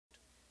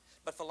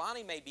But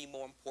Fulani may be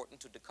more important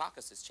to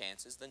Dukakis's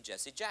chances than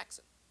Jesse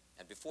Jackson.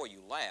 And before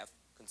you laugh,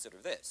 consider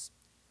this.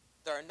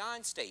 There are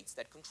 9 states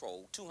that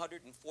control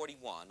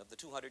 241 of the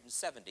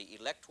 270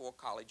 electoral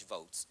college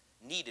votes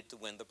needed to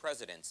win the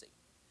presidency.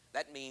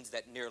 That means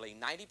that nearly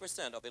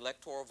 90% of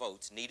electoral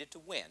votes needed to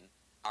win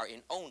are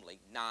in only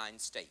 9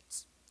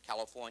 states: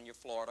 California,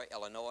 Florida,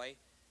 Illinois,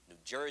 New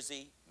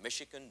Jersey,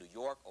 Michigan, New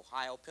York,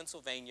 Ohio,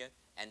 Pennsylvania,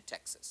 and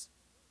Texas.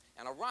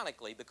 And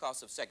ironically,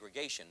 because of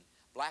segregation,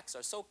 blacks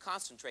are so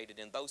concentrated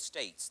in those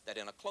states that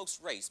in a close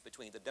race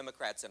between the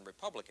Democrats and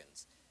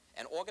Republicans,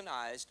 an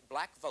organized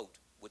black vote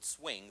would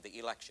swing the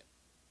election.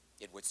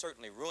 It would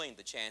certainly ruin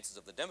the chances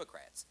of the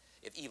Democrats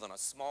if even a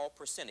small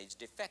percentage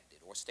defected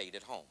or stayed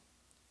at home.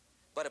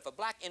 But if a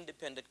black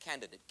independent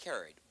candidate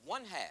carried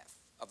 1/2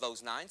 of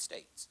those 9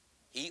 states,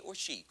 he or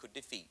she could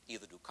defeat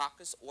either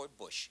Dukakis or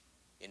Bush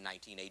in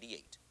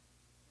 1988.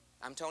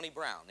 I'm Tony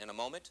Brown. In a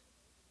moment,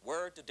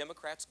 where do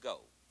Democrats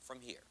go from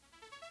here?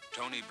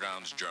 Tony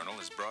Brown's Journal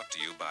is brought to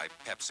you by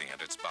Pepsi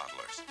and its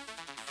bottlers.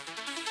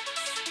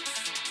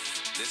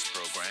 This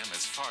program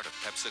is part of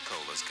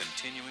Pepsi-Cola's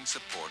continuing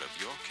support of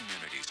your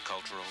community's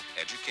cultural,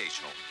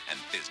 educational, and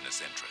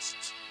business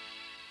interests.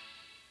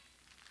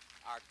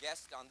 Our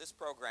guest on this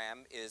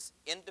program is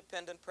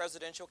independent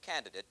presidential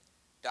candidate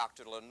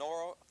Dr.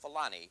 Lenora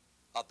Fulani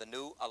of the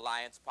New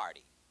Alliance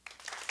Party.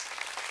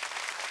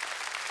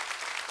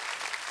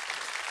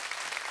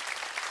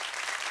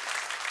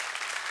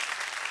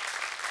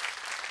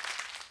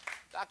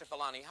 Dr.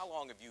 Fulani, how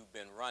long have you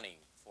been running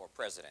for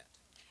president?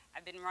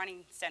 I've been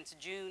running since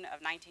June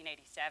of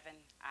 1987.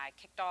 I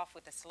kicked off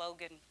with the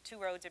slogan, 2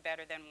 roads are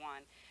better than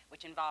one,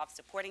 which involved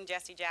supporting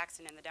Jesse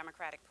Jackson in the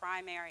Democratic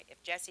primary.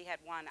 If Jesse had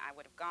won, I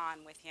would have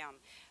gone with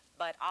him.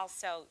 But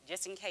also,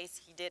 just in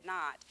case he did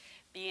not,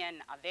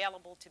 being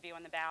available to be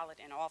on the ballot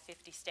in all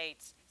 50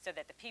 states so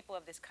that the people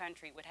of this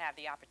country would have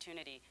the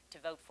opportunity to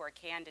vote for a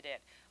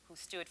candidate who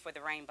stood for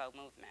the rainbow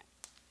movement.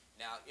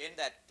 Now, in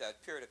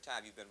that period of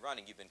time you've been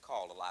running, you've been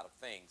called a lot of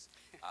things,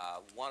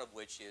 one of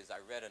which is I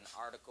read an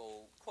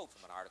article, quote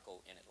from an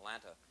article in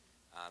Atlanta,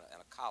 and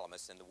a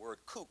columnist, and the word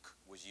kook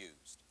was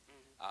used.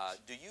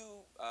 Do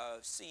you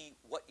see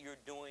what you're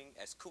doing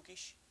as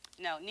kookish?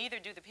 No, neither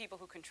do the people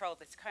who control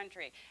this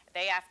country.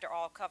 They, after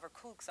all, cover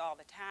kooks all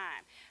the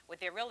time.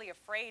 What they're really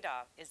afraid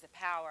of is the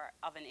power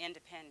of an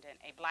independent,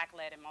 a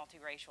black-led and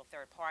multiracial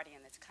third party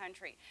in this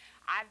country.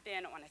 I've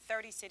been on a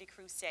 30-city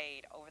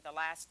crusade over the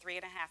last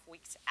 3.5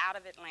 weeks out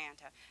of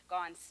Atlanta,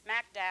 gone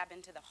smack dab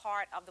into the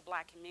heart of the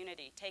black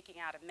community, taking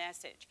out a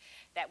message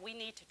that we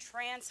need to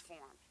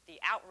transform the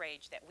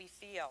outrage that we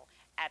feel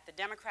at the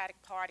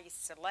Democratic Party's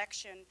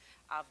selection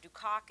of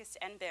Dukakis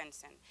and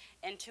Benson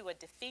into a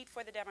defeat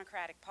for the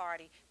Democratic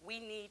Party. We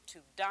need to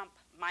dump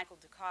Michael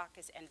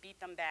Dukakis and beat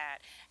them bad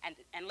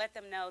and let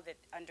them know that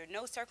under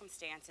no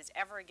circumstances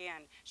ever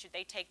again should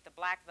they take the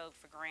black vote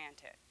for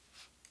granted.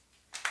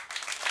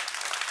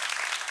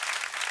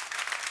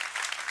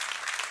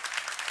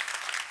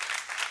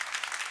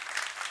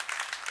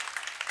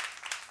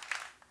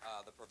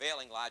 The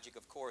prevailing logic,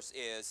 of course,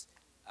 is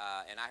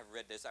and I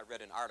read this. I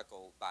read an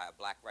article by a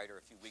black writer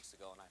a few weeks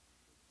ago, and I'm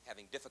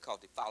having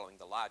difficulty following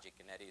the logic,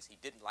 and that is he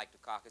didn't like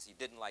Dukakis. He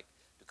didn't like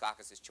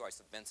Dukakis' choice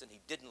of Benson.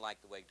 He didn't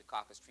like the way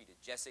Dukakis treated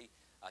Jesse.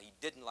 He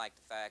didn't like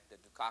the fact that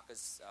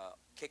Dukakis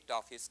kicked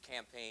off his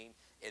campaign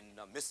in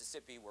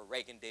Mississippi, where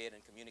Reagan did,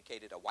 and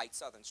communicated a white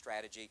Southern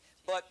strategy.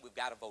 But we've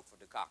got to vote for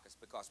Dukakis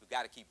because we've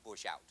got to keep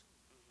Bush out.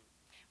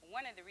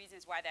 One of the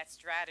reasons why that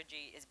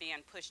strategy is being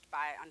pushed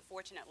by,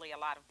 unfortunately, a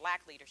lot of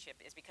black leadership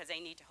is because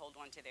they need to hold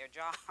on to their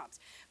jobs.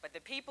 But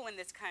the people in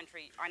this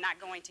country are not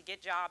going to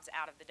get jobs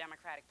out of the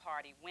Democratic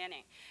Party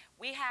winning.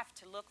 We have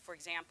to look, for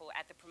example,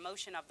 at the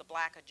promotion of the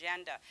black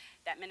agenda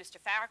that Minister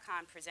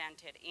Farrakhan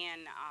presented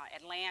in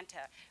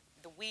Atlanta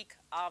the week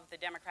of the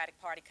Democratic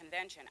Party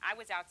convention. I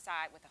was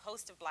outside with a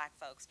host of black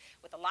folks,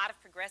 with a lot of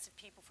progressive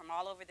people from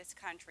all over this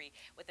country,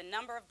 with a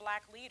number of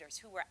black leaders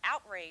who were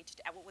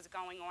outraged at what was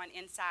going on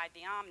inside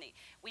the Omni.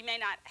 We may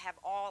not have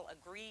all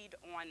agreed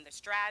on the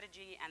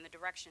strategy and the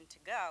direction to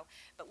go,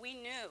 but we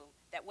knew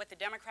that what the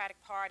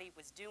Democratic Party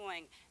was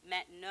doing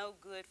meant no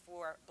good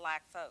for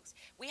black folks.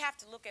 We have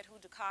to look at who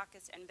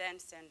Dukakis and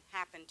Benson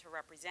happen to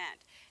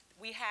represent.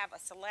 We have a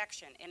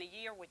selection in a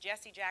year where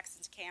Jesse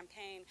Jackson's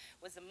campaign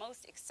was the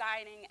most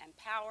exciting and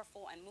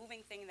powerful and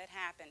moving thing that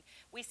happened.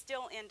 We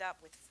still end up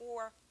with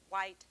 4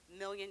 white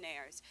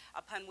millionaires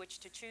upon which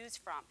to choose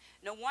from.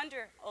 No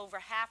wonder over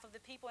half of the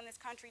people in this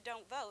country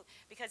don't vote,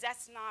 because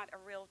that's not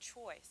a real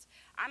choice.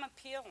 I'm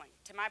appealing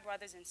to my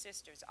brothers and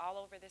sisters all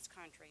over this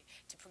country,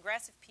 to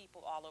progressive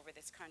people all over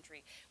this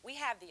country. We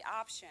have the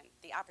option,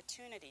 the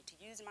opportunity to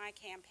use my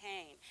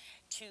campaign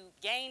to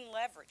gain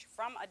leverage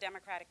from a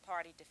Democratic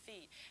Party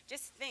defeat.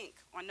 Just think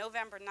on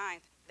November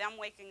 9th, them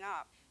waking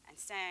up and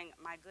saying,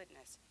 my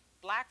goodness,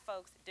 black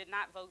folks did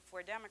not vote for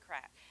a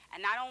Democrat.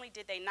 And not only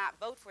did they not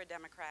vote for a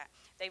Democrat,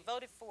 they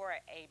voted for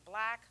a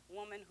black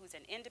woman who's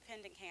an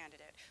independent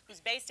candidate, who's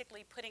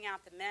basically putting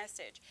out the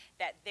message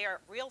that there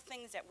are real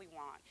things that we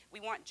want. We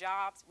want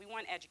jobs, we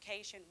want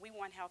education, we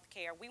want health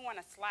care, we want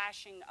a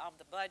slashing of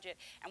the budget,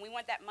 and we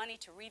want that money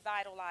to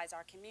revitalize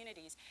our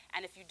communities.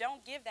 And if you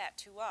don't give that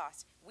to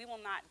us, we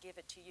will not give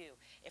it to you.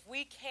 If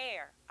we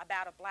care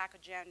about a black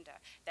agenda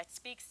that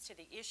speaks to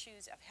the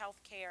issues of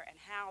health care and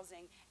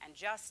housing and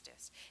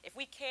justice, if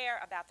we care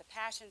about the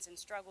passions and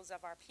struggles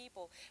of our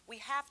people, we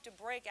have to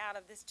break out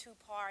of this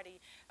two-party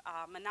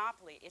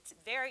monopoly. It's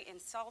very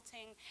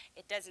insulting.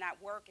 It does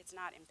not work. It's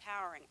not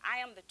empowering. I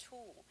am the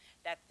tool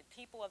that the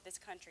people of this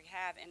country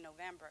have in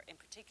November, in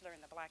particular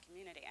in the black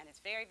community, and it's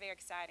very, very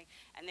exciting,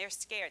 and they're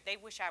scared. They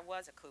wish I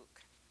was a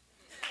kook.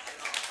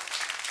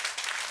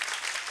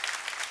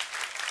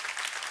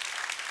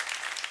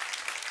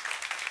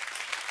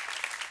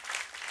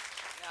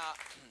 Now,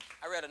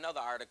 I read another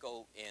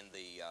article in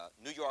the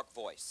New York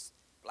Voice,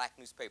 black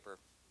newspaper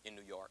in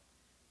New York,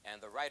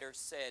 and the writer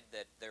said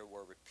that there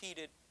were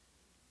repeated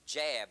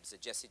jabs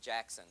at Jesse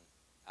Jackson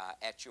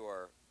at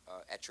your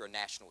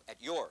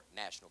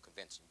national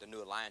convention, the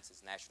New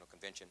Alliance's national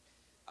convention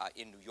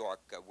in New York,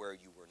 where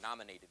you were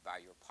nominated by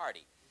your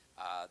party.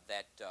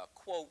 That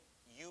quote,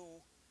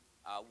 you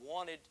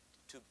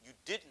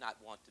did not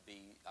want to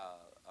be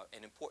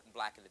an important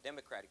black in the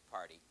Democratic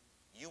Party.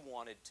 You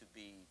wanted to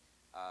be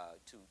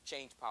to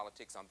change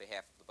politics on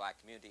behalf of the black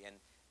community, and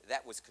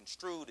that was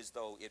construed as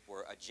though it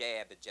were a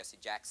jab at Jesse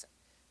Jackson.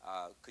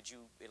 Could you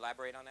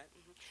elaborate on that?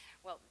 Mm-hmm.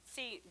 Well,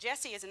 see,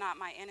 Jesse is not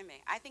my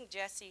enemy. I think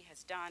Jesse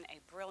has done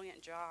a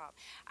brilliant job.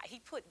 He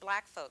put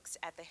black folks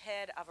at the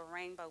head of a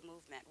rainbow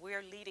movement.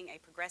 We're leading a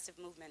progressive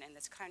movement in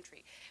this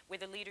country with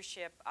the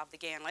leadership of the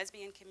gay and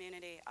lesbian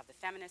community, of the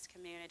feminist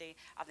community,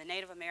 of the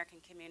Native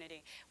American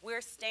community.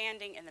 We're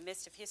standing in the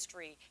midst of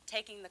history,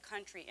 taking the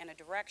country in a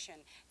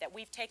direction that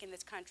we've taken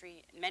this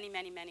country many,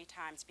 many, many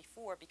times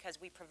before because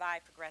we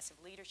provide progressive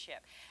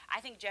leadership. I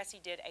think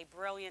Jesse did a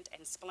brilliant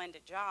and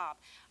splendid job.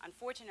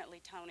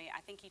 Unfortunately, Tony,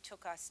 I think he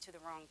took us to the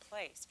wrong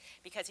place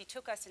because he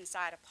took us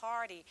inside a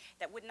party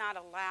that would not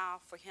allow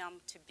for him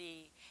to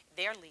be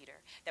their leader,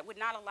 that would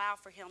not allow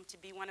for him to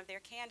be one of their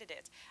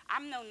candidates.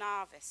 I'm no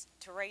novice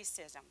to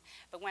racism,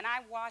 but when I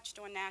watched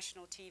on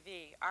national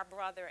TV our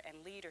brother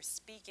and leader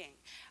speaking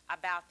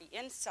about the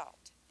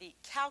insult, the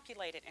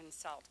calculated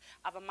insult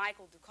of a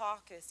Michael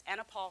Dukakis and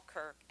a Paul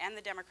Kirk and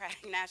the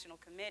Democratic National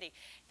Committee,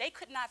 they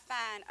could not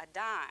find a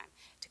dime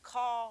to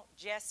call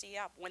Jesse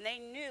up when they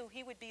knew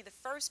he would be the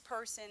first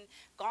person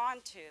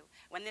gone to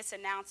when this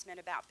announcement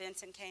about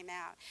Benson came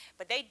out.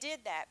 But they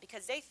did that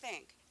because they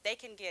think they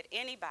can get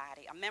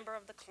anybody, a member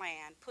of the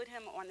Klan, put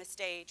him on the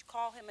stage,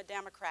 call him a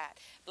Democrat.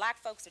 Black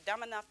folks are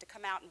dumb enough to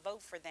come out and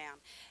vote for them,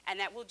 and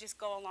that we'll just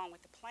go along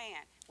with the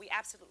plan. We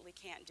absolutely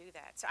can't do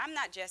that. So I'm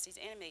not Jesse's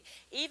enemy.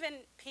 Even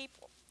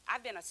people,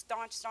 I've been a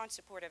staunch, staunch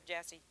supporter of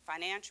Jesse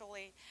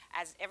financially.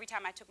 As every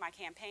time I took my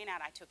campaign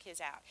out, I took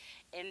his out.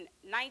 In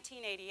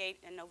 1988,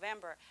 in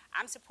November,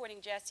 I'm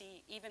supporting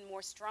Jesse even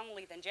more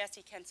strongly than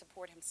Jesse can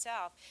support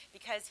himself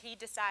because he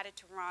decided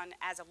to run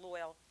as a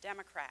loyal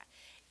Democrat.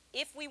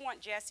 If we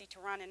want Jesse to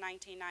run in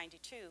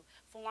 1992,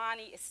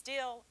 Fulani is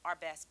still our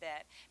best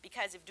bet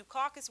because if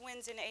Dukakis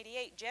wins in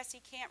 '88,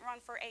 Jesse can't run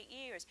for 8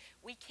 years.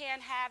 We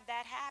can't have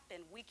that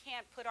happen. We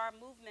can't put our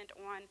movement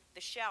on the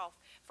shelf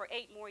for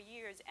 8 more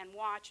years and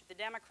watch the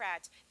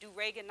Democrats do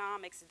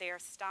Reaganomics their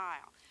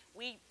style.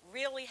 We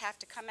really have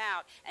to come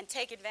out and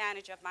take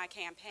advantage of my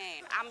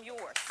campaign. I'm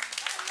yours.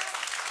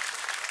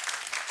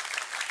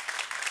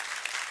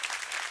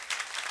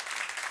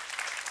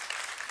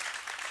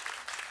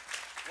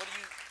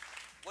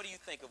 What do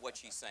you think of what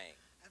she's saying?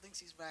 I think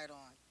she's right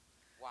on.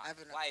 Why?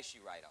 Why is she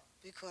right on?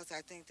 Because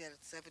I think that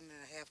 7.5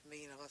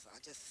 million of us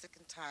are just sick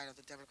and tired of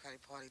the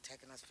Democratic Party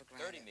taking us for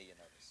granted. 30 million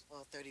of us.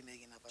 Well, 30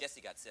 million of us. Jesse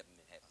got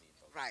 7.5 million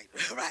votes. Right,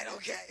 right,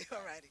 okay,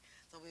 all righty.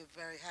 So we're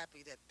very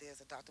happy that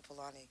there's a Dr.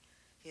 Fulani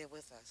here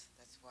with us.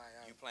 That's why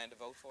You plan to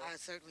vote for her? I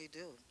certainly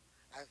do.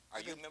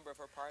 Are you a member of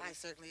her party? I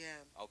certainly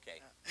am.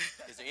 Okay.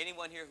 Is there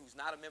anyone here who's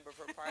not a member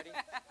of her party?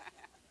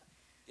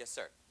 Yes,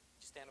 sir.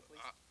 Stand up, please.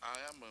 I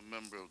am a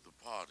member of the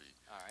party.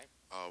 All right.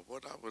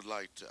 What I would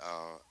like to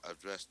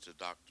address to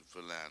Dr.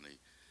 Fulani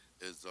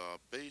is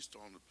based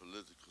on the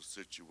political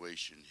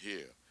situation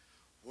here,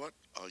 what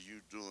are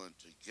you doing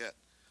to get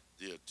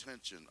the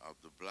attention of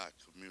the black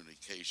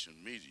communication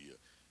media?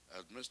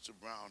 As Mr.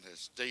 Brown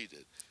has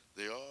stated,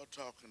 they are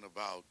talking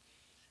about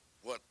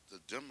what the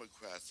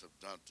Democrats have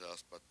done to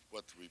us, but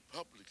what the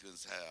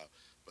Republicans have,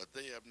 but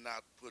they have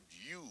not put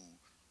you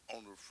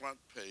on the front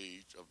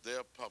page of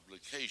their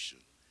publication.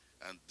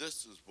 And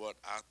this is what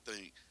I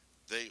think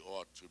they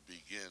ought to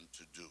begin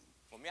to do.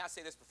 Well, may I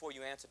say this before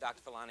you answer,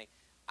 Dr. Fulani?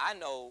 I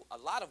know a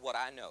lot of what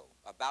I know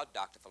about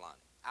Dr. Fulani.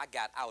 I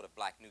got out of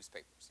black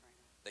newspapers.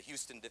 The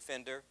Houston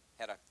Defender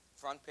had a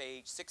front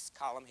page,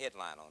 6-column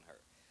headline on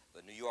her.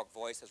 The New York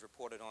Voice has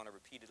reported on her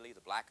repeatedly,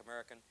 the Black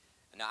American.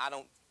 Now, I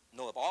don't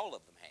know if all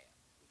of them have,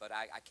 but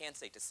I can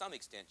say to some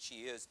extent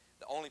she is,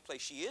 the only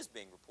place she is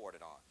being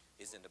reported on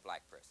is in the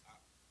black press.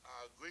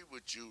 I agree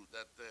with you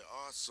that there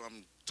are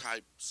some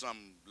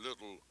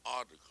little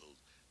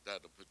articles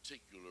that a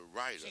particular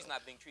writer. She's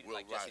not being treated will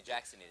like Jesse write.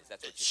 Jackson is.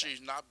 That's what you're saying.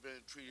 She's not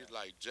being treated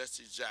like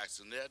Jesse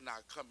Jackson. They're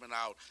not coming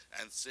out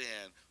and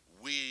saying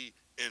we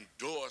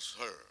endorse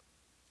her.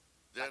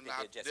 They're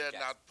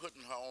not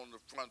putting her on the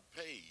front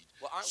page.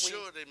 Well, aren't we?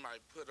 Sure, they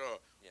might put her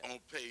on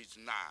page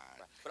 9.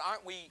 Right. But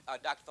aren't we,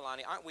 Dr.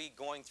 Fulani, aren't we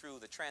going through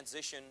the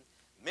transition,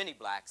 many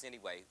blacks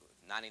anyway,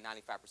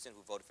 95%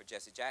 who voted for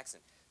Jesse Jackson,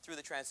 through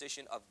the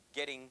transition of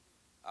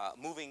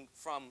moving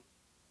from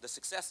the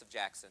success of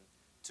Jackson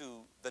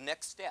to the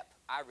next step?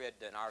 I read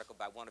an article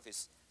by one of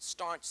his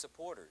staunch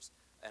supporters,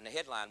 and the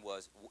headline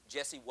was,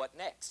 Jesse, what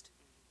next?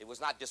 It was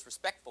not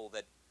disrespectful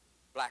that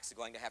blacks are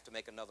going to have to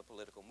make another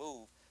political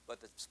move, but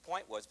the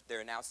point was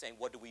they're now saying,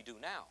 what do we do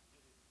now?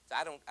 So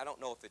I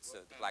don't know if it's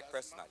the black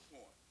press or not.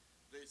 Point.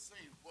 They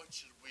say, what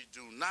should we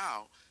do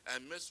now?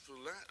 And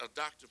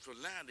Dr.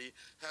 Fulani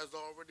has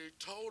already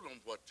told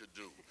them what to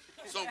do.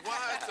 So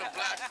why is the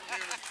black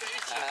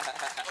communication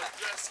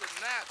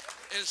addressing that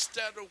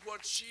instead of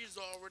what she's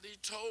already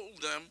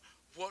told them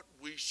what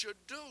we should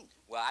do?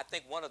 Well, I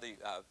think one of the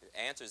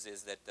answers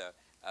is that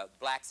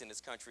blacks in this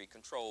country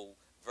control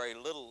very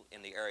little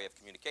in the area of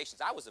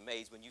communications. I was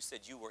amazed when you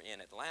said you were in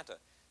Atlanta,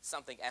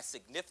 something as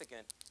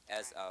significant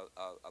as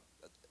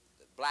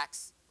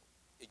blacks,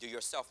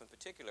 yourself in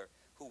particular,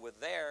 who were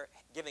there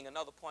giving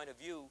another point of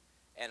view.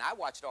 And I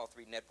watched all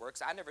 3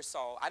 networks. I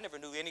never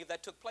knew any of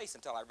that took place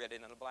until I read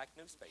it in a black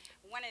newspaper.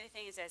 One of the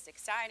things that's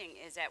exciting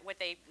is that what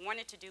they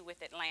wanted to do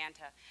with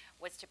Atlanta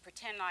was to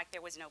pretend like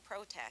there was no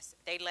protest.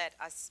 They let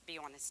us be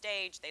on the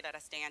stage, they let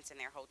us dance in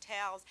their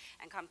hotels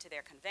and come to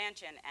their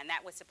convention, and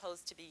that was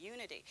supposed to be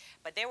unity.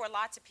 But there were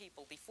lots of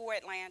people before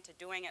Atlanta,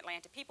 during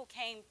Atlanta. People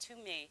came to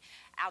me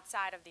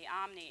outside of the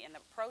Omni in the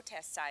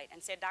protest site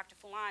and said, Dr.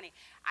 Fulani,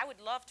 I would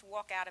love to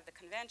walk out of the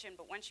convention,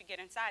 but once you get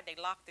inside, they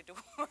lock the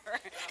door.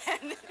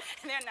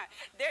 And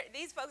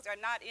these folks are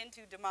not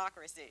into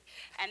democracy,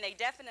 and they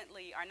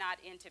definitely are not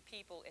into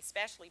people,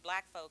 especially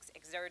black folks,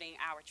 exerting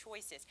our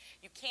choices.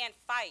 You can't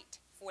fight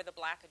for the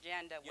black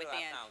agenda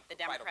within the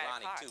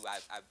Democratic Party. Too,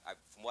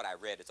 from what I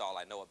read, it's all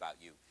I know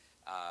about you.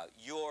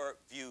 Your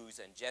views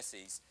and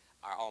Jesse's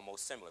are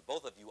almost similar.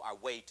 Both of you are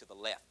way to the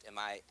left. Am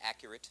I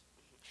accurate?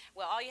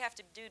 Well, all you have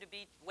to do to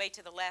be way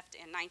to the left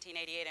in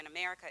 1988 in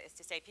America is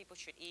to say people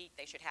should eat,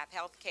 they should have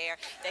health care,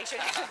 they should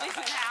have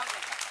decent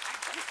housing.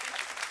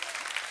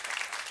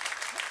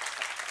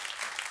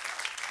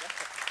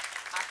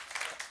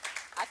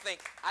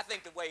 I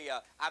think the way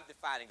I'm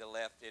defining the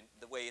left and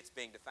the way it's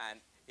being defined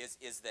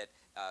is that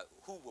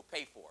who will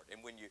pay for it.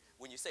 And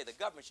when you say the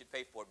government should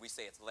pay for it, we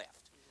say it's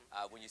left.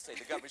 When you say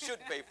the government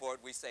shouldn't pay for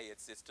it, we say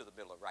it's to the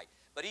middle or right.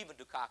 But even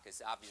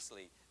Dukakis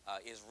obviously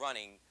is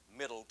running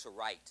middle to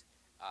right,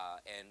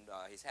 and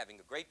he's having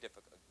a great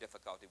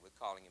difficulty with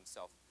calling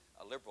himself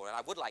a liberal. And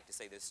I would like to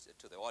say this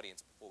to the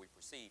audience before we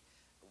proceed.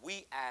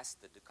 We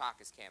asked the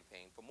Dukakis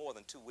campaign for more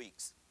than 2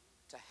 weeks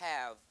to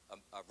have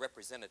a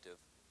representative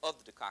of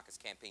the Dukakis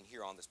campaign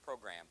here on this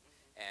program,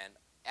 and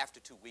after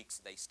 2 weeks,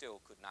 they still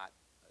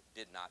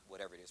did not,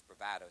 whatever it is,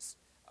 provide us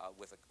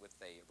with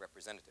a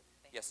representative.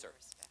 Yes, sir.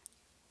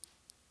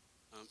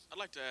 I'd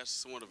like to ask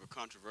somewhat of a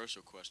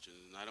controversial question,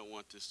 and I don't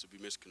want this to be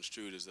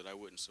misconstrued as that I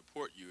wouldn't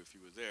support you if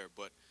you were there,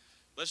 but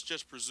let's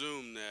just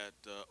presume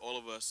that all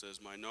of us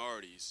as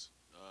minorities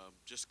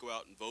just go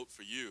out and vote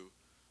for you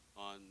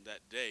on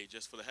that day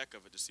just for the heck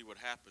of it to see what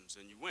happens,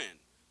 and you win.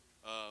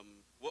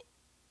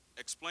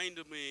 Explain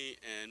to me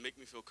and make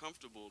me feel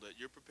comfortable that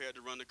you're prepared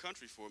to run the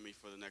country for me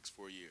for the next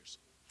 4 years.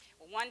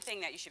 Well, one thing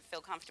that you should feel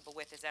comfortable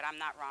with is that I'm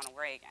not Ronald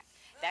Reagan.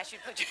 That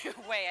should put you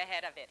way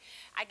ahead of it.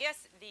 I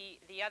guess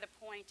the other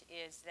point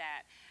is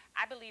that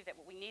I believe that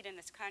what we need in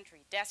this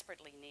country,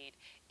 desperately need,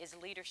 is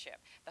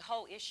leadership. The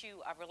whole issue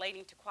of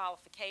relating to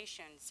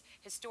qualifications,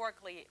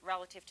 historically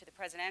relative to the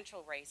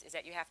presidential race, is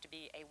that you have to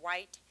be a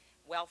white,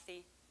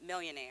 wealthy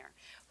millionaire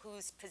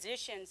whose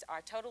positions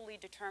are totally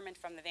determined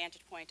from the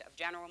vantage point of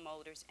General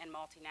Motors and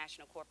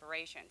multinational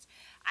corporations.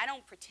 I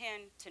don't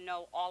pretend to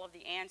know all of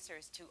the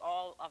answers to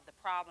all of the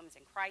problems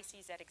and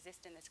crises that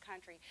exist in this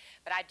country,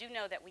 but I do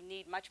know that we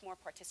need much more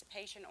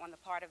participation on the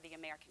part of the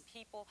American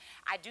people.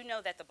 I do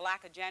know that the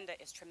black agenda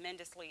is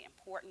tremendously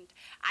important.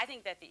 I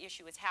think that the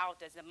issue is how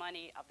does the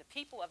money of the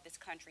people of this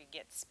country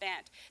get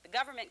spent. The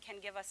government can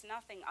give us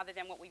nothing other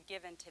than what we've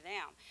given to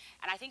them.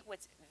 And I think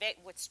what's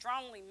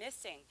strongly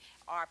missing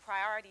are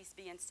priorities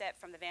being set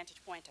from the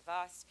vantage point of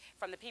us,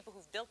 from the people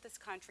who've built this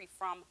country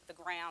from the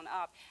ground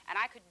up. And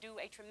I could do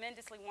a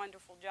tremendously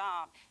wonderful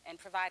job in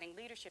providing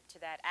leadership to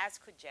that, as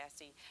could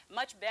Jesse,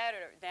 much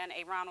better than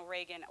a Ronald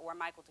Reagan or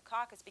Michael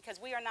Dukakis,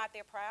 because we are not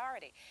their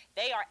priority.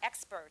 They are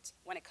experts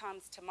when it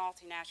comes to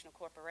multinational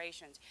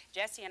corporations.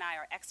 Jesse and I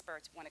are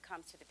experts when it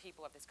comes to the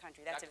people of this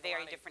country. That's Dr. a very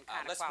Fulani, different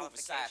kind of let's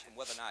qualification. move aside from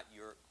whether or not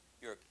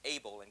you're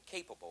able and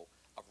capable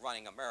of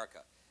running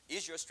America.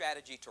 Is your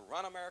strategy to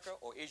run America,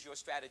 or is your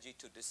strategy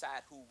to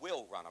decide who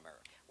will run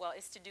America? Well,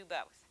 it's to do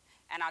both.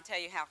 And I'll tell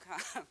you how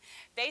come.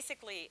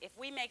 Basically, if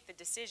we make the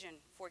decision,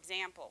 for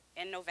example,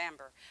 in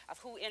November, of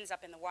who ends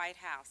up in the White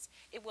House,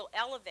 it will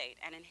elevate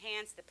and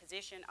enhance the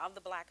position of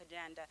the black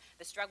agenda,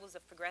 the struggles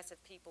of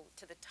progressive people,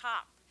 to the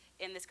top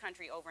in this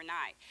country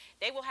overnight.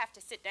 They will have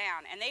to sit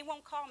down, and they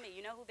won't call me.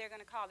 You know who they're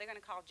going to call? They're going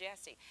to call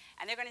Jesse.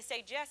 And they're going to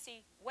say,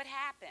 Jesse, what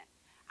happened?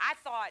 I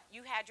thought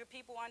you had your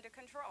people under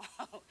control.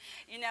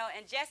 You know,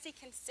 and Jesse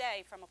can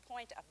say from a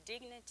point of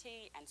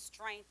dignity and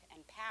strength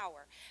and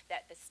power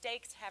that the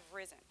stakes have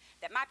risen,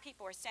 that my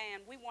people are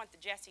saying we want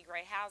the Jesse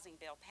Gray housing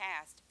bill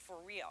passed for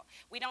real.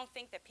 We don't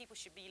think that people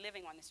should be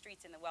living on the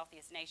streets in the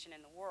wealthiest nation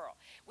in the world.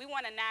 We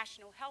want a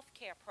national health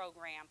care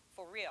program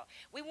for real.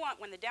 We want,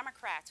 when the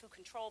Democrats who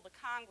control the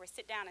Congress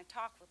sit down and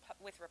talk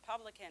with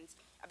Republicans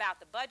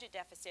about the budget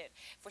deficit,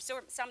 for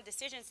some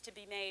decisions to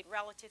be made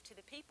relative to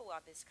the people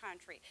of this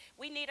country.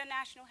 We need a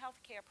national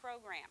health care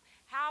program.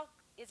 How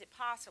is it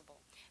possible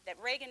that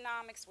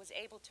Reaganomics was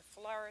able to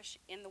flourish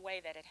in the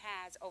way that it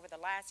has over the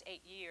last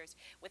 8 years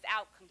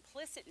without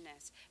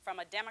complicitness from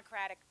a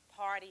Democratic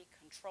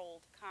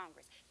Party-controlled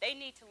Congress? They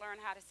need to learn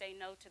how to say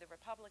no to the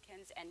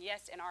Republicans and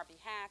yes in our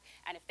behalf,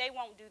 and if they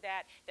won't do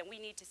that, then we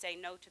need to say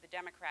no to the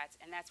Democrats,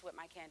 and that's what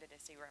my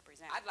candidacy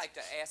represents. I'd like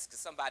to ask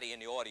somebody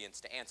in the audience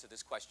to answer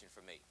this question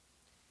for me.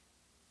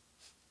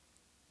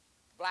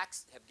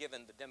 Blacks have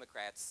given the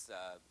Democrats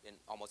in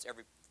almost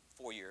every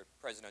four-year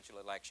presidential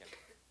election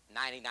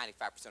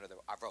 90–95% of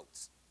our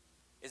votes.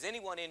 Is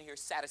anyone in here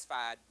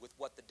satisfied with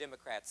what the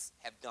Democrats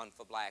have done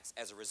for blacks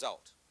as a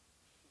result?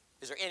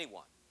 Is there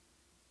anyone?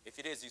 If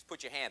it is, you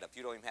put your hand up.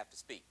 You don't even have to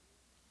speak.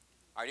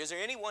 All right, is there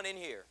anyone in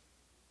here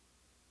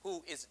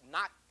who is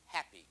not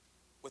happy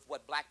with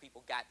what black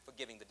people got for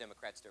giving the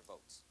Democrats their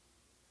votes?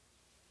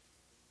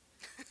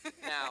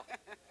 Now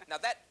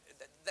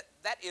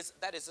that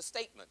is a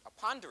statement, a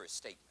ponderous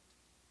statement.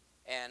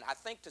 And I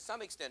think to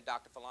some extent,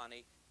 Dr.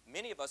 Fulani,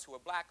 many of us who are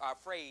black are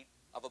afraid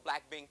of a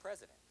black being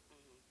president.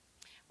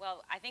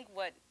 Well, I think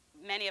what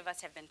many of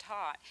us have been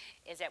taught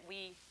is that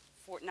we,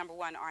 number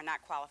one, are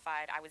not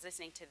qualified. I was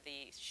listening to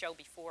the show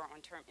before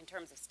in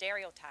terms of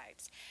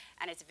stereotypes,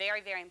 and it's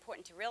very, very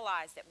important to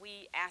realize that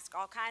we ask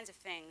all kinds of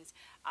things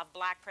of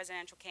black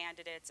presidential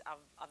candidates,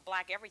 of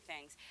black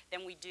everythings,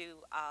 than we do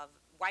of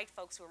white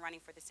folks who are running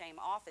for the same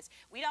office.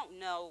 We don't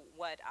know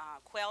what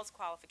Quell's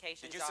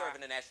qualifications are. Did you serve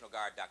in the National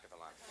Guard, Dr.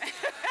 Fulani?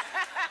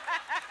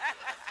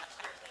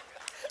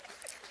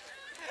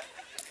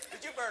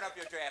 Did you burn up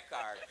your draft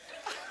card?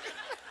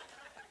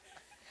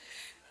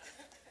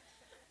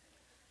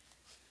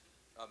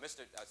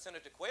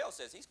 Senator Quayle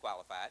says he's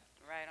qualified.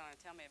 Right on.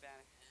 Tell me about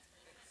it.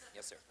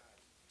 Yes, sir.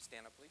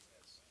 Stand up, please.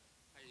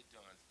 How you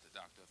doing,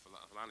 Dr.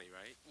 Fulani,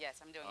 right? Yes,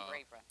 I'm doing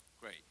great, bro.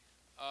 Great.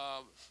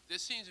 There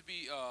seems to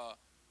be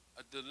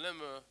a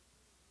dilemma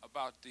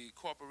about the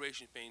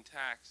corporation paying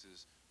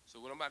taxes. So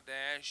what I'm about to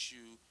ask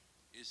you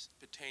is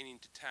pertaining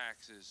to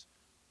taxes.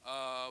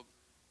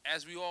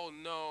 As we all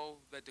know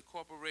that the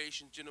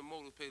corporation, General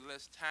Motors, pay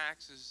less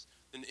taxes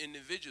than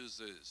individuals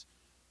is.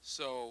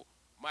 So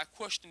my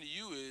question to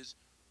you is,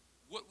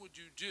 what would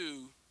you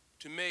do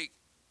to make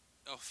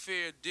a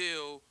fair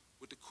deal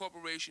with the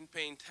corporation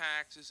paying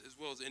taxes as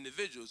well as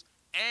individuals?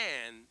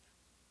 And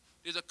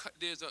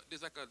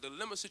there's like a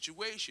dilemma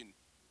situation.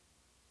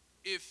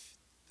 If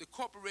the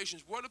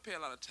corporations were to pay a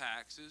lot of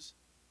taxes,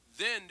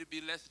 then there'd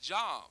be less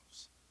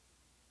jobs.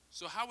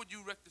 So how would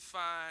you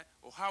rectify,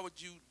 or how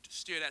would you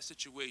steer that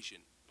situation?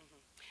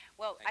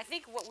 Well, I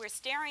think what we're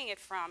staring at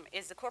from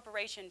is the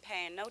corporation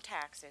paying no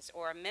taxes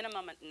or a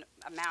minimum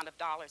amount of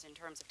dollars in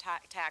terms of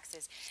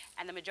taxes,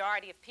 and the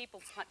majority of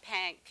people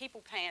paying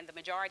the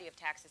majority of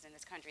taxes in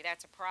this country.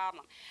 That's a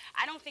problem.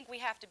 I don't think we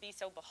have to be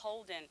so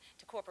beholden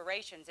to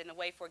corporations in the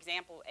way, for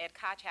example, Ed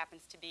Koch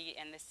happens to be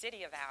in this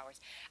city of ours.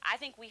 I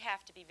think we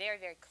have to be very,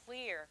 very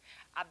clear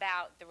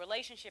about the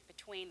relationship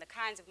between the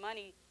kinds of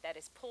money that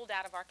is pulled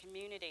out of our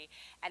community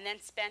and then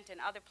spent in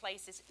other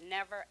places,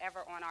 never, ever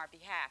on our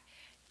behalf.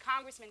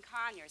 Congressman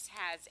Conyers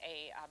has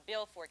a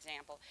bill, for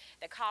example,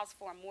 that calls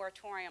for a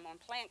moratorium on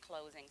plant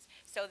closings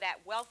so that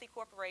wealthy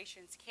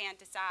corporations can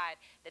decide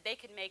that they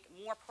can make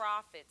more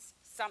profits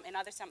some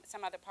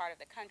other part of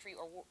the country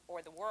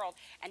or the world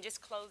and just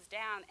close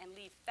down and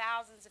leave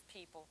thousands of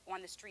people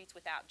on the streets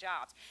without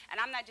jobs. And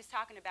I'm not just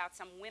talking about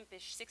some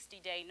wimpish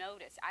 60-day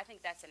notice. I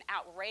think that's an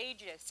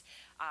outrageous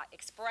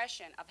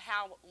expression of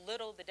how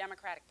little the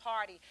Democratic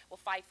Party will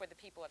fight for the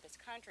people of this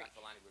country.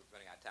 Dr. Fulani, we're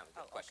running out of time.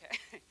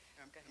 Okay.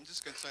 I'm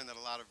just concerned that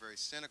a lot of very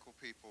cynical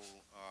people,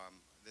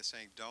 they're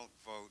saying don't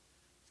vote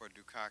for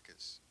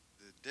Dukakis.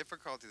 The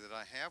difficulty that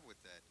I have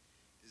with that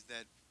is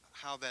that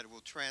how that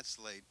will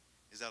translate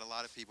is that a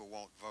lot of people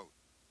won't vote.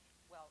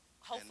 Well,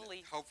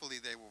 hopefully. And hopefully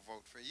they will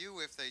vote for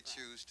you if they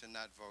choose to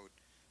not vote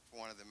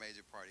for one of the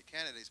major party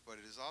candidates. But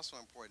it is also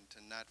important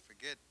to not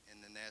forget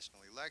in the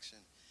national election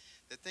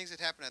that things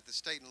that happen at the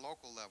state and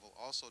local level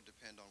also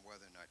depend on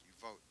whether or not you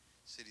vote.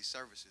 City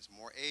services.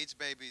 More AIDS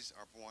babies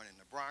are born in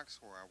the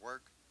Bronx, where I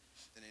work,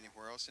 than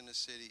anywhere else in the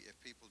city. If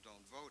people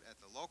don't vote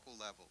at the local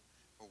level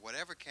for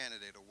whatever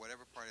candidate or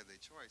whatever party of their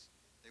choice,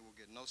 they will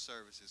get no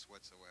services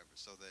whatsoever.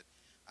 So that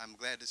I'm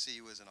glad to see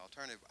you as an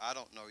alternative. I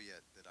don't know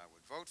yet that I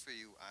would vote for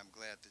you. I'm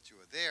glad that you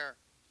are there,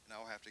 and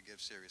I'll have to give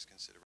serious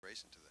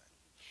consideration to that.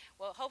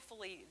 Well,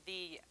 hopefully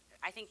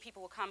I think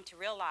people will come to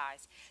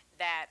realize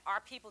that our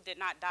people did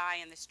not die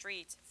in the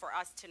streets for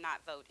us to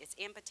not vote. It's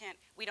impotent.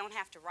 We don't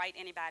have to write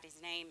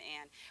anybody's name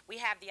in. We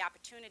have the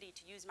opportunity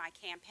to use my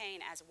campaign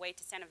as a way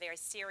to send a very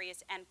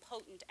serious and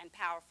potent and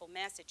powerful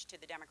message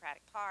to the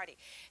Democratic Party.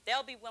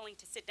 They'll be willing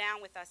to sit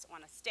down with us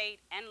on a state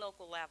and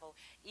local level,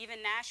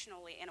 even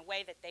nationally, in a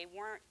way that they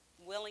weren't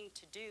willing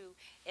to do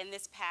in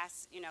this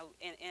past,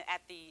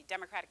 at the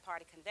Democratic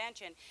Party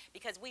convention,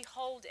 because we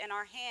hold in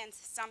our hands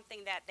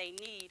something that they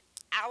need,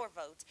 our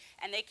votes,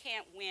 and they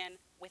can't win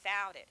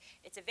without it.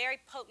 It's a very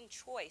potent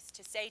choice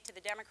to say to the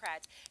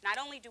Democrats, not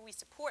only do we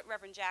support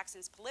Reverend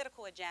Jackson's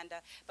political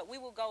agenda, but we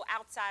will go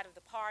outside of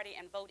the party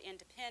and vote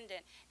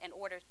independent in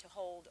order to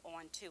hold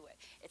on to it.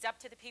 It's up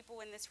to the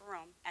people in this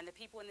room and the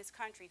people in this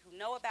country who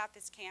know about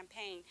this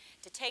campaign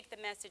to take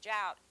the message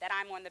out that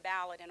I'm on the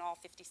ballot in all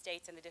 50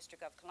 states and the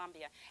District of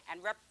Columbia,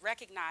 and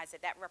recognize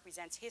that that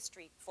represents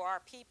history for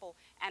our people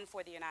and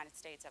for the United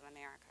States of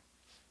America.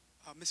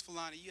 Ms.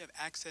 Fulani, you have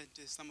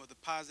accented some of the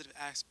positive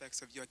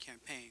aspects of your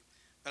campaign,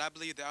 but I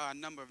believe there are a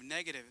number of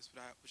negatives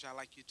which I'd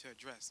like you to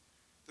address.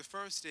 The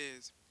first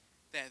is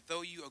that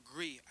though you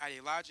agree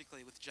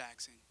ideologically with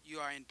Jackson, you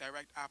are in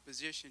direct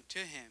opposition to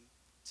him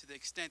to the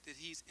extent that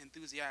he's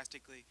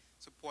enthusiastically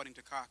supporting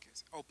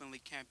Dukakis, openly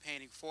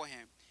campaigning for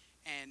him,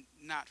 and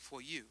not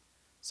for you.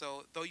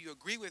 So though you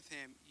agree with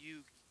him,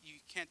 you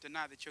can't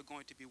deny that you're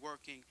going to be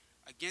working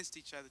against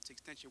each other to the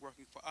extent you're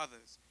working for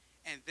others.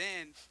 And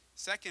then,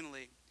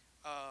 secondly,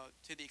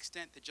 to the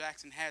extent that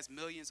Jackson has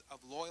millions of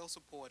loyal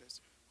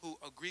supporters who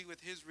agree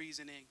with his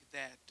reasoning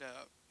that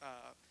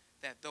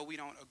that though we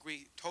don't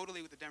agree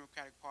totally with the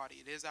Democratic Party,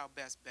 it is our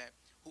best bet,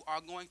 who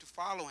are going to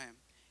follow him.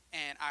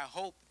 And I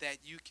hope that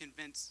you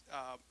convince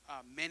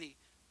many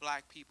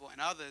black people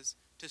and others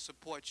to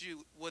support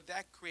you. Would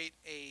that create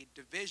a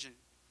division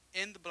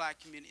in the black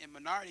community and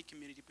minority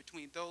community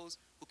between those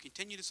who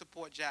continue to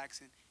support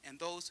Jackson and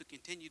those who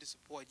continue to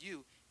support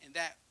you? And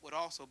that would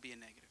also be a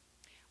negative.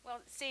 Well,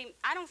 see,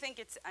 I don't think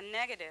it's a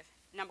negative,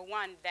 number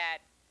one, that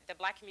the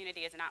black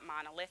community is not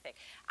monolithic.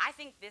 I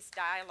think this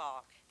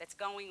dialogue that's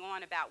going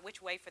on about which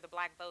way for the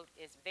black vote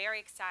is very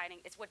exciting.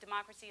 It's what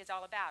democracy is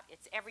all about.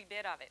 It's every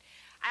bit of it.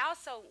 I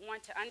also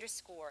want to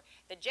underscore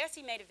that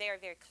Jesse made it very,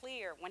 very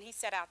clear when he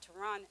set out to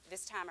run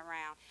this time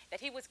around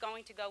that he was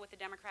going to go with the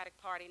Democratic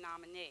Party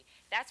nominee.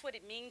 That's what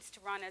it means to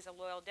run as a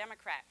loyal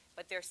Democrat.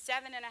 But there are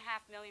 7.5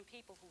 million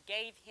people who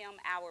gave him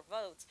our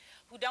votes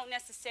who don't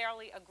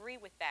necessarily agree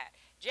with that.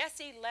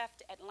 Jesse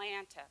left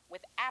Atlanta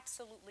with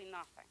absolutely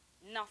nothing.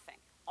 Nothing.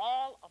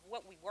 All of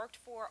what we worked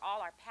for, all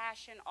our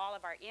passion, all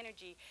of our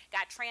energy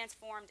got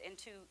transformed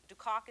into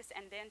Dukakis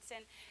and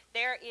Benson.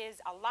 There is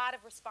a lot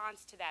of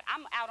response to that.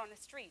 I'm out on the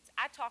streets.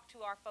 I talk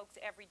to our folks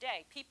every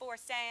day. People are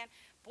saying,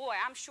 boy,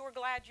 I'm sure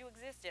glad you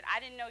existed.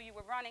 I didn't know you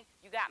were running.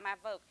 You got my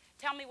vote.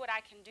 Tell me what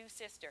I can do,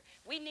 sister.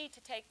 We need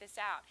to take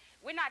this out.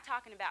 We're not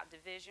talking about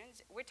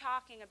divisions. We're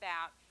talking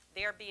about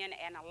there being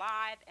an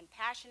alive and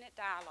passionate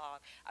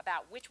dialogue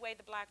about which way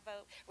the black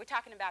vote. We're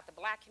talking about the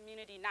black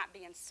community not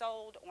being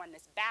sold on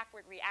this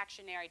backward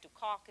reactionary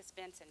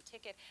Dukakis-Benson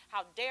ticket.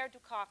 How dare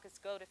Dukakis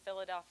go to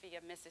Philadelphia,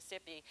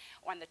 Mississippi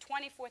on the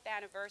 24th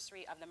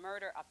anniversary of the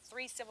murder of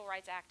 3 civil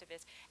rights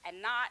activists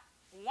and not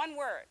one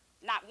word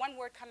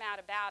come out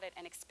about it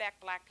and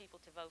expect black people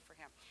to vote for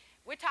him.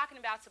 We're talking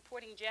about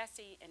supporting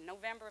Jesse in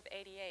November of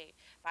 '88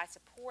 by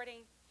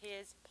supporting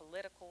his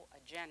political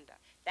agenda.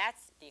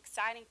 That's the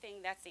exciting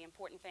thing. That's the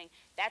important thing.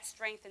 That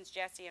strengthens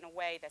Jesse in a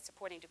way that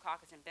supporting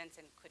Dukakis and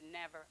Benson could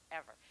never,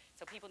 ever.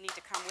 So people need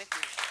to come with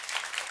me.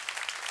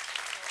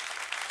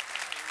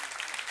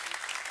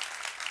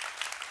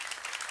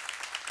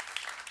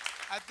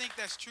 I think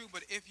that's true,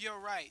 but if you're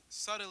right,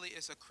 subtly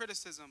it's a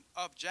criticism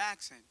of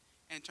Jackson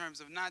in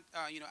terms of not,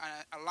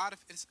 a lot of,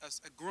 it's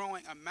a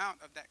growing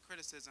amount of that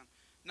criticism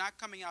not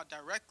coming out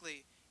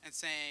directly and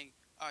saying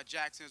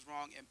Jackson is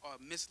wrong or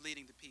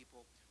misleading the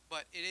people,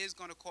 but it is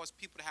going to cause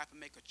people to have to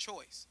make a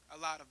choice, a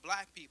lot of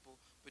black people,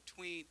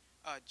 between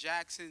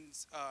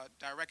Jackson's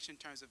direction in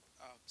terms of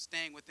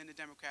staying within the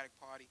Democratic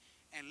Party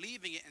and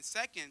leaving it. And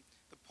second,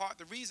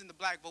 the reason the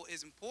black vote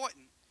is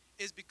important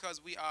is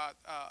because we are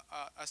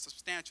a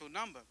substantial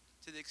number.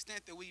 To the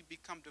extent that we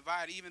become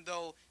divided, even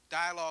though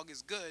dialogue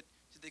is good,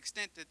 to the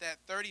extent that that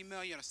 30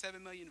 million or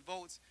 7 million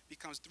votes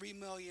becomes 3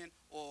 million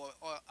or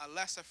a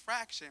lesser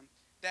fraction,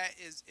 that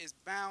is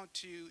bound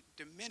to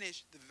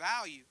diminish the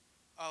value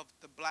of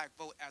the black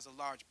vote as a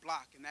large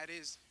block. And that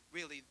is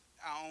really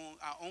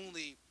our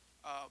only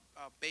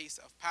base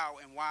of power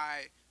and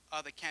why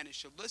other candidates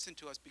should listen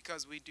to us,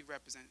 because we do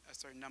represent a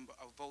certain number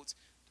of votes,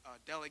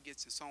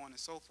 delegates, and so on and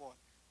so forth.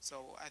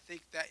 So I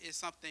think that is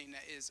something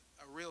that is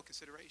a real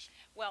consideration.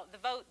 Well,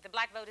 the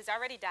black vote is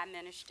already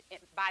diminished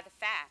by the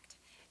fact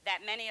that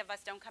many of us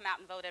don't come out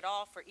and vote at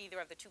all for either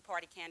of the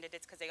 2-party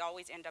candidates because they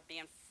always end up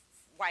being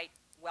white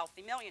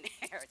wealthy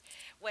millionaires.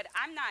 What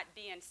I'm not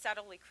being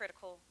subtly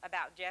critical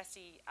about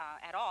Jesse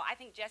at all. I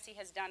think Jesse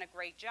has done a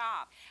great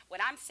job. What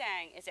I'm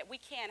saying is that we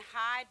can't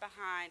hide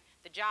behind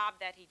the job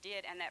that he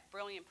did and that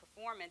brilliant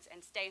performance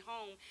and stay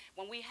home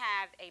when we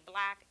have a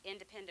black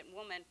independent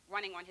woman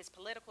running on his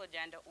political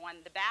agenda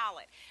on the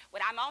ballot.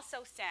 What I'm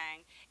also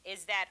saying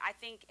is that I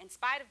think in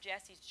spite of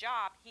Jesse's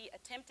job, he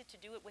attempted to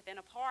do it within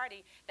a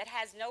party that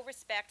has no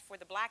respect for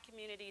the black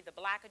community, the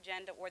black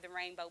agenda, or the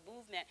rainbow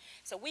movement.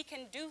 So we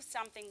can do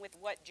something with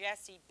what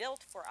Jesse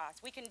built for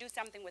us. We can do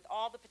something with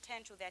all the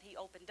potential that he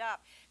opened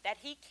up that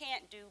he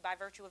can't do by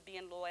virtue of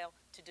being loyal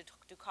to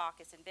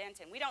Dukakis and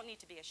Benton. We don't need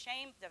to be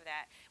ashamed of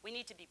that. We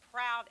need to be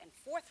proud and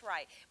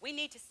forthright. We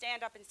need to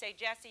stand up and say,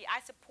 Jesse, I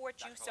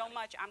support you so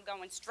much, I'm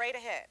going straight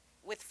ahead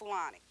with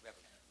Fulani. We have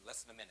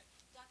less than a minute.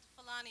 Dr.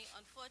 Fulani,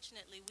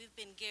 unfortunately, we've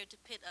been geared to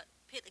pit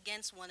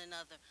against one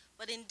another.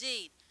 But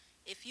indeed,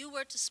 if you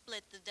were to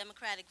split the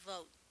Democratic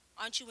vote,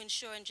 aren't you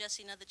ensuring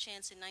Jesse another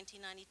chance in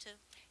 1992?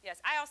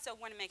 Yes, I also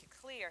want to make it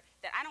clear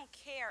that I don't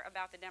care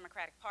about the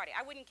Democratic Party.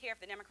 I wouldn't care if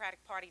the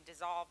Democratic Party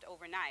dissolved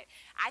overnight.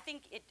 I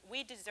think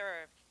we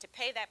deserve to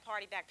pay that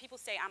party back. People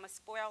say I'm a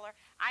spoiler.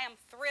 I am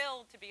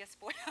thrilled to be a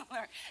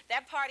spoiler.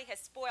 That party has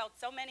spoiled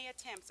so many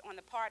attempts on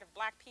the part of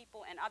black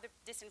people and other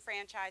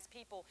disenfranchised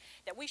people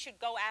that we should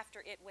go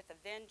after it with a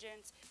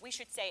vengeance. We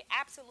should say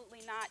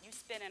absolutely not. You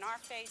spit in our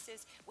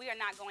faces. We are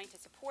not going to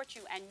support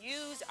you, and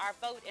use our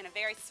vote in a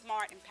very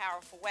smart and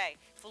powerful way.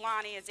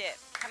 Fulani is it.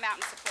 Come out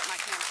and support my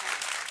campaign.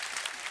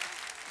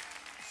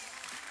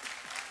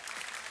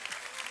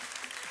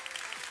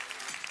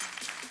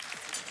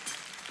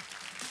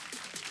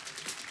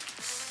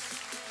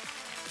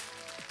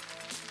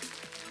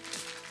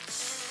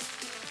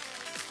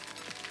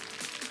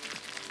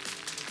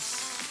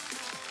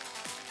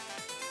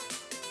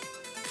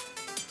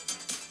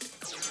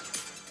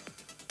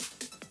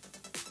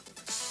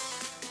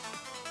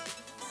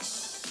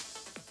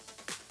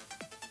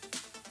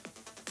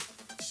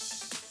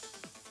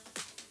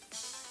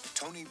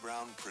 Tony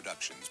Brown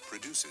Productions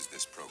produces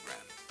this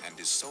program and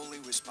is solely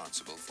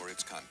responsible for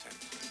its content.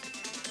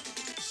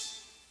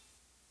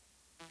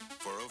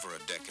 For over a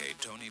decade,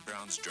 Tony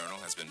Brown's Journal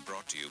has been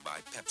brought to you by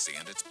Pepsi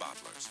and its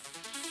bottlers.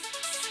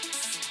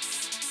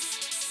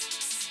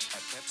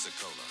 At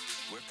Pepsi-Cola,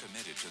 we're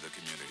committed to the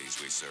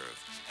communities we serve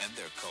and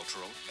their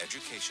cultural,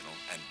 educational,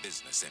 and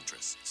business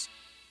interests.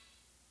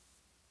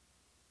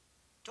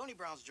 Tony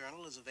Brown's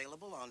Journal is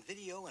available on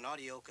video and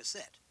audio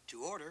cassette.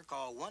 To order,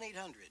 call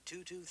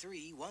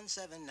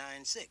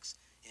 1-800-223-1796.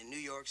 In New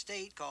York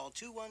State, call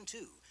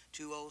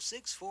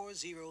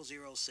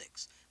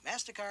 212-206-4006.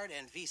 MasterCard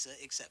and Visa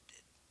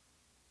accepted.